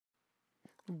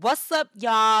What's up,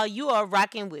 y'all? You are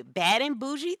rocking with Bad and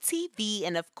Bougie TV,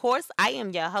 and of course, I am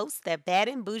your host, the Bad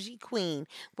and Bougie Queen,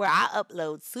 where I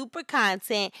upload super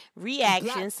content,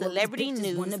 reactions, celebrity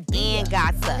news, and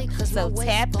gossip. So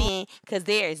tap in, cause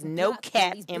there is no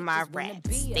cap in my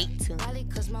raps. Stay tuned. Bad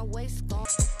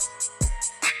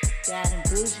and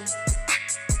Bougie.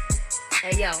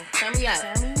 Hey yo, turn me up.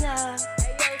 Turn me up.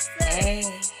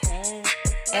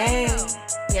 Hey.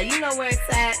 Yeah, you know where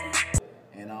it's at.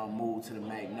 And I moved to the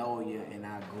Magnolia, and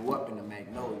I grew up in the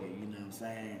Magnolia, you know what I'm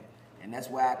saying? And that's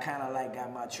where I kind of like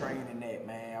got my training at,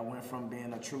 man. I went from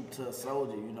being a troop to a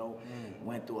soldier, you know,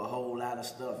 went through a whole lot of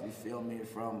stuff, you feel me?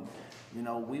 From, you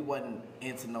know, we wasn't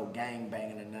into no gang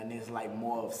banging or nothing. It's like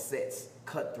more of sets,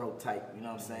 cutthroat type, you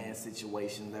know what I'm saying,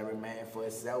 situations, every man for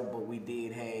itself, but we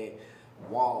did have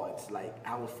wards. Like,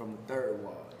 I was from the 3rd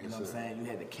ward, you know what I'm saying? You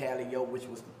had the Calio, which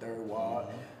was the 3rd ward.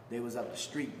 They was up the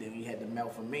street. Then you had the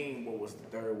Melphamine, what was the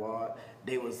 3rd ward.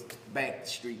 They was back the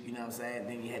street, you know what I'm saying?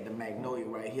 Then you had the Magnolia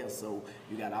right here. So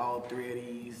you got all 3 of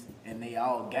these, and they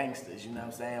all gangsters, you know what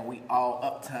I'm saying? We all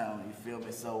uptown, you feel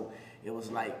me? So it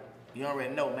was like, you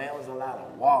already know, man, it was a lot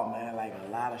of war, man, like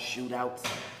a lot of shootouts,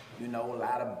 you know, a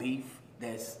lot of beef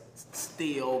that's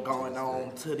still going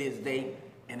on to this day,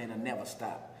 and it'll never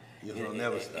stop. It'll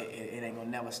never stop. It ain't gonna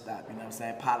never stop, you know what I'm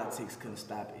saying? Politics couldn't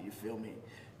stop it, you feel me?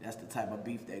 That's the type of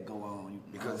beef that go on.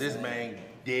 Because this man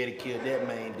dead to kill that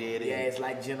man dead. Yeah, it's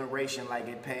like generation, like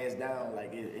it passed down,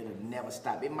 like it'll never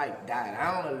stop. It might die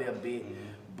down a little bit,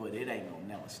 but it ain't gonna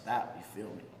never stop, you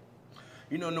feel me?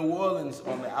 You know, New Orleans,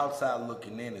 on the outside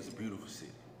looking in, is a beautiful city.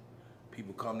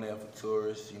 People come there for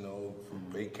tourists, you know, for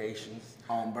vacations.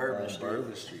 On Bourbon Street.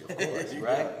 Bourbon Street, of course,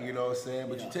 right? You know what I'm saying?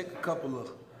 But you take a couple of...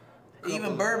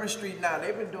 Even Bourbon Street now,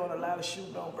 they've been doing a lot of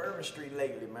shooting on Bourbon Street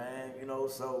lately, man, you know,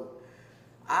 so...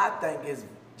 I think it's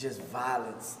just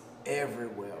violence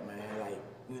everywhere, man. Like,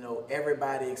 you know,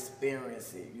 everybody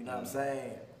experience it, you know what I'm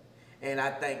saying? And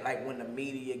I think, like, when the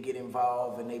media get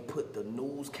involved and they put the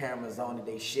news cameras on it,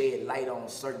 they shed light on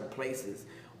certain places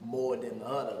more than the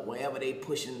other. Wherever they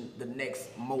pushing the next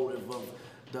motive of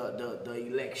the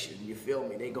election, you feel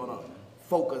me? They gonna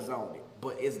focus on it.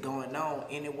 But it's going on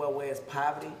anywhere where it's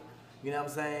poverty, you know what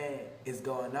I'm saying? It's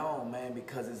going on, man,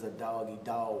 because it's a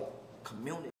dog-eat-dog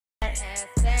community.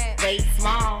 Way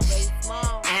small,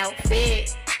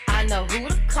 outfit. I know who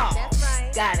to call.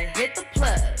 Gotta hit the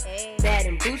plug. Bad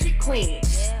and Bougie Queen.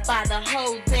 Buy the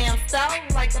whole damn store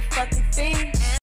like a fucking fiend.